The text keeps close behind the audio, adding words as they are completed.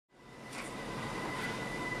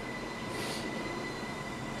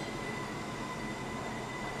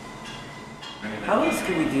How else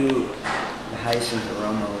could we do the hyacinth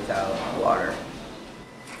aroma without water?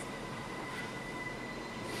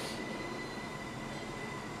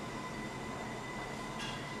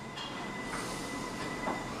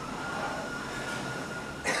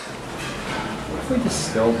 What if we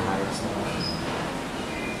distilled hyacinth?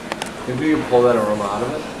 Maybe you can pull that aroma out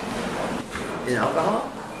of it? In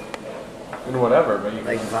alcohol? In whatever, but you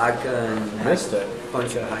Like vodka and missed it. a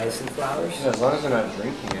bunch of hyacinth flowers? Yeah, as long as they're not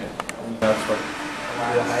drinking it. That's what.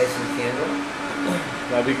 Do a hyacinth candle?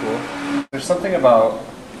 That'd be cool. There's something about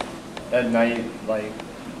at night, like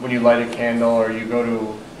when you light a candle or you go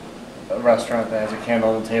to a restaurant that has a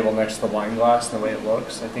candle on the table next to the wine glass and the way it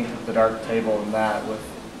looks. I think that the dark table and that with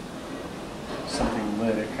something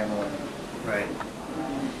lit, it kind of like. Right.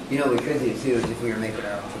 You know what we could do too is if we were making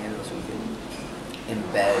our own candles, we could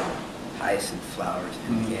embed hyacinth flowers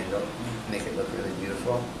in the candle, make it look really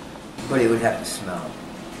beautiful. But it would have to smell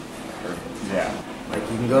perfect. Yeah. Like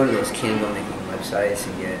you can go to those candle making websites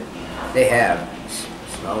and get, they have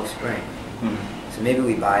smell of spring. So maybe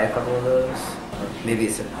we buy a couple of those. Maybe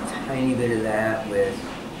it's a tiny bit of that with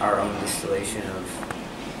our own distillation of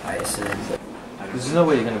hyacinth. There's no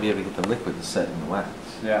way you're going to be able to get the liquid to set in the wax.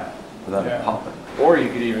 Yeah. Without it popping. Or you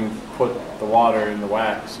could even put the water in the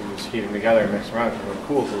wax and just heat them together and mix them around because when it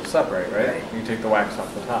cools, it'll separate, right? You can take the wax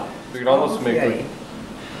off the top. You could almost make like...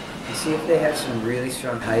 You see if they have some really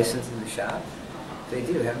strong hyacinth in the shop. If they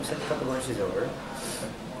do, have them send a couple bunches over.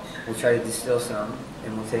 We'll try to distill some,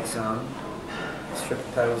 and we'll take some, strip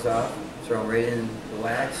the petals off, throw them right in the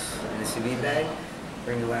wax in a sous vide bag,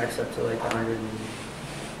 bring the wax up to like 180,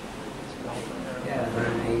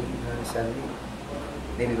 170,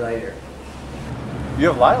 maybe lighter. You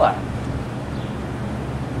have lilac.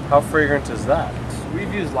 How fragrant is that?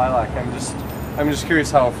 We've used lilac. I'm just curious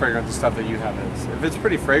how fragrant the stuff that you have is. If it's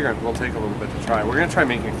pretty fragrant, we'll take a little bit to try. We're gonna try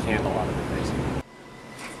making a candle out of it, basically.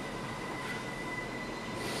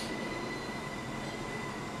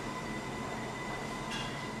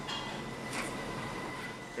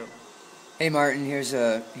 Hey Martin, here's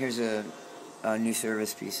a new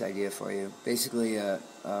service piece idea for you. Basically a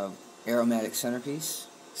aromatic centerpiece.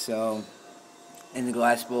 So in the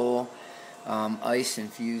glass bowl, ice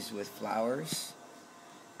infused with flowers.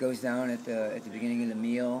 Goes down at the beginning of the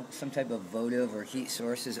meal. Some type of votive or heat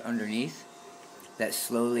source is underneath that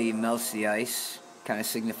slowly melts the ice, kind of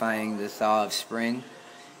signifying the thaw of spring.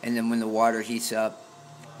 And then when the water heats up,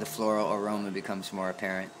 the floral aroma becomes more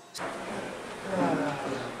apparent.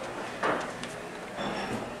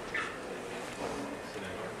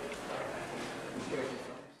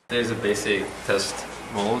 There's a basic test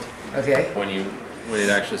mold. Okay. When it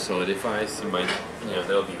actually solidifies,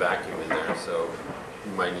 there'll be vacuum in there, so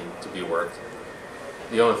you might need to be worked.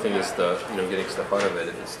 The only thing is getting stuff out of it.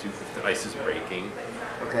 If the ice is breaking.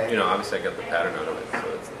 Okay. Obviously I got the pattern out of it, so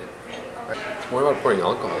what about pouring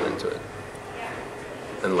alcohol into it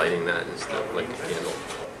and lighting that instead of like a candle?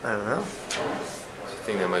 I don't know. I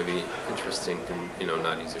think that might be interesting to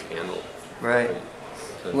not use a candle. Right.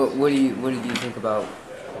 So What did you think about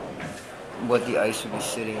what the ice would be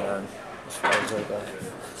sitting on as far as like that?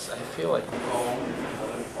 I feel like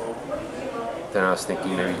then I was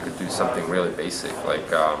thinking maybe you could do something really basic like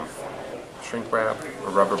shrink wrap, a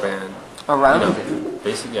rubber band. Around it?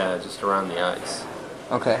 Basic, yeah, just around the ice.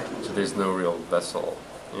 Okay. So there's no real vessel,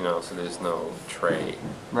 so there's no tray.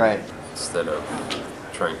 Right. Instead of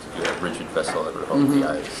trying to do a rigid vessel that would hold the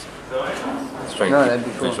ice. It's trying to that'd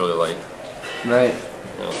keep be cool. visually light. Right.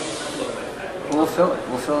 We'll fill it.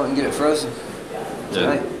 We'll fill it and get it frozen.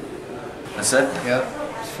 Tonight. That's it? Yep.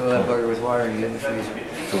 Just fill that bugger with water and get it in the freezer.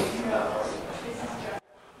 Cool.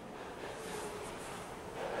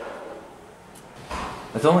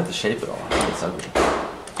 I don't like the shape at all. I think it's ugly.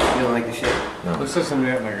 You don't like the shape? No. Looks like something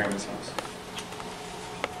at my grandma's house.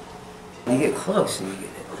 You get close and you get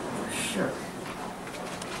it for sure.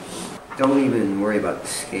 Don't even worry about the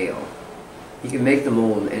scale. You can make the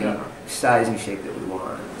mold any size and shape that we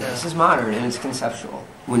want. This is modern and it's conceptual.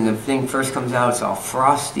 When the thing first comes out, it's all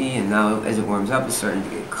frosty, and now as it warms up, it's starting to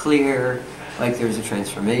get clear, like there's a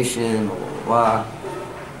transformation, blah, blah, blah.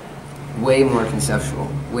 Way more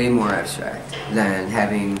conceptual, way more abstract than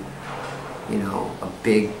having, a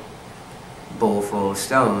big bowl full of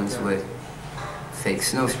stones with fake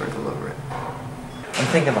snow sprinkled over it. I'm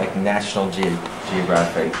thinking like National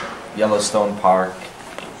Geographic, Yellowstone Park.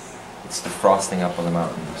 It's the frosting up of the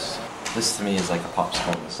mountains. This to me is like a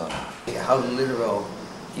popsicle in the sun. How literal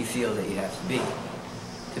do you feel that you have to be?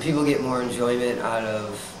 Do people get more enjoyment out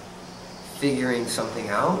of figuring something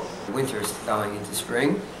out? Winter is thawing into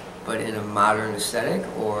spring, but in a modern aesthetic,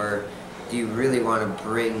 or do you really want to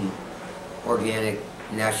bring organic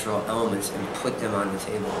natural elements and put them on the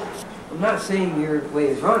table. I'm not saying your way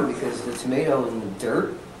is wrong, because the tomato in the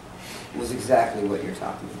dirt was exactly what you're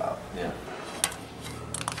talking about. Yeah.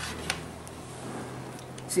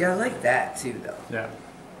 See, I like that too, though. Yeah.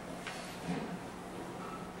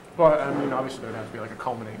 Well, I mean, obviously there'd have to be like a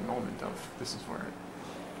culminating moment of this is where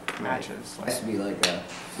it matches. It has to be like a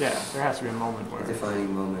Yeah, there has to be a moment where.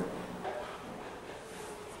 defining moment.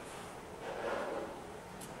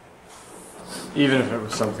 Even if it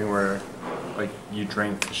was something where, like, you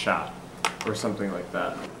drank the shot or something like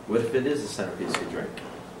that. What if it is a centerpiece you drink?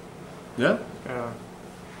 Yeah. Yeah.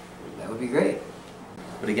 That would be great.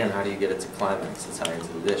 But again, how do you get it to climax to tie into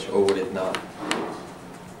the dish? Or would it not?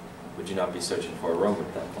 Would you not be searching for aroma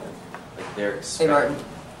at that point? Like they're Hey, Martin.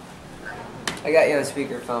 I got you on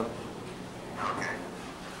speakerphone.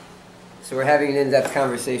 So we're having an in-depth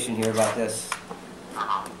conversation here about this.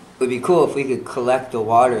 It would be cool if we could collect the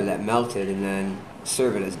water that melted and then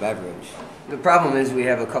serve it as beverage. The problem is we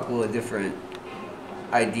have a couple of different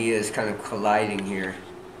ideas kind of colliding here,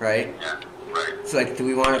 right? Yeah, right. It's like, do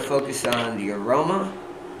we want to focus on the aroma?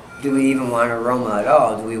 Do we even want aroma at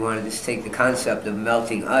all? Do we want to just take the concept of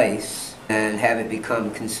melting ice and have it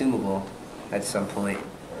become consumable at some point?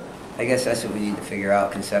 I guess that's what we need to figure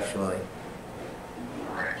out conceptually.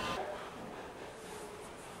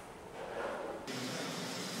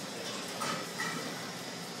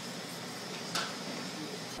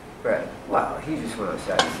 Right. Wow, he just went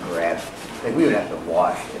outside and grabbed. Like, we would have to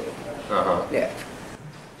wash it. Uh-huh. Yeah.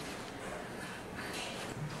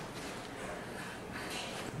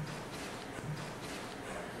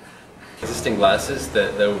 Existing glasses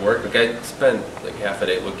that would work. Like I spent like half a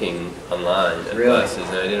day looking online at Really? glasses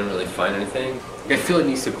and I didn't really find anything. Like, I feel it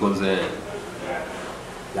needs to close in.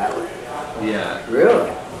 That way. Yeah.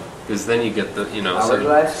 Really? Because then you get the, you know,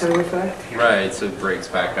 Hourglass kind of effect? right, so it breaks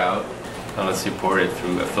back out unless you pour it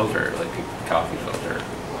through a filter, like a coffee filter.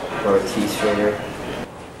 Or a tea strainer.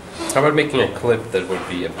 How about making a clip that would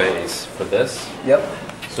be a base for this? Yep.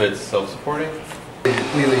 So it's self-supporting?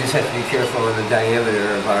 We would just have to be careful of the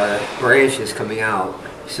diameter of our branches coming out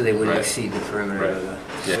so they wouldn't Right. exceed the perimeter Right. of the...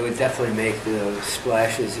 Yeah. It would definitely make the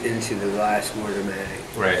splashes into the glass more dramatic.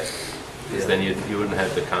 Right. Because Yeah. then you wouldn't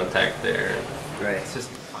have the contact there. Right. It's just...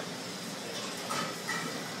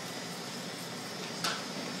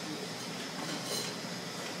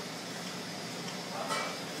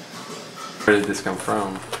 Where did this come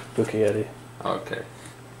from? Bucchietti. Okay.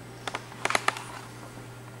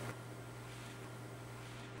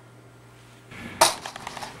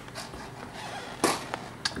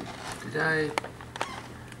 Did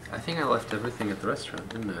I think I left everything at the restaurant,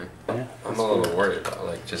 didn't I? Yeah. I'm a little worried about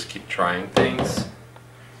like just keep trying things.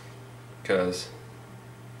 Cause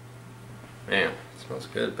man, it smells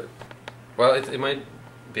good, but well, it might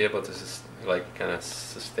be able to like kind of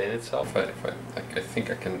sustain itself. I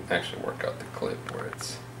think I can actually work out the clip where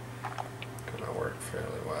it's gonna work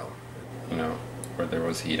fairly well. You know, where there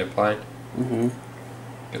was heat applied. Mm-hmm.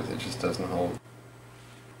 Because it just doesn't hold.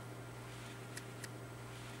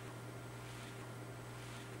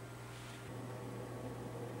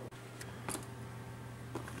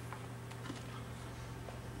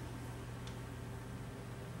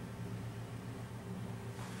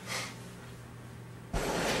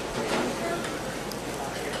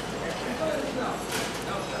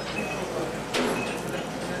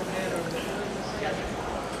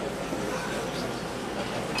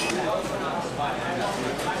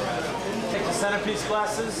 Take the centerpiece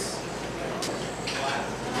glasses.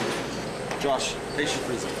 Josh, patient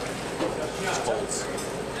freezer. Just holds.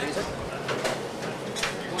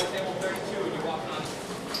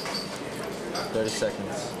 30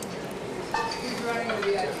 seconds.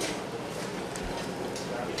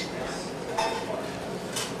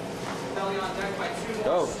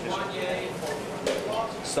 Go.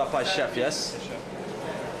 Stop by chef, yes?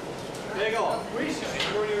 There you go.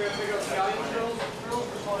 Remember when you were going to pick up scallion drills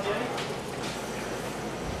for Fondier?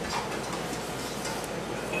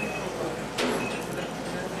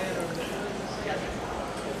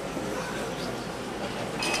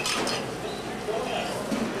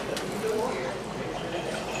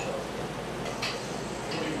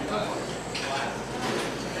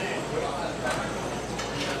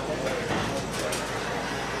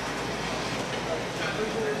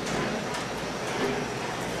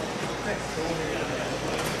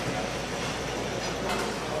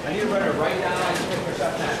 I need to run it right down and pick her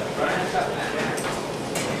up now. Right?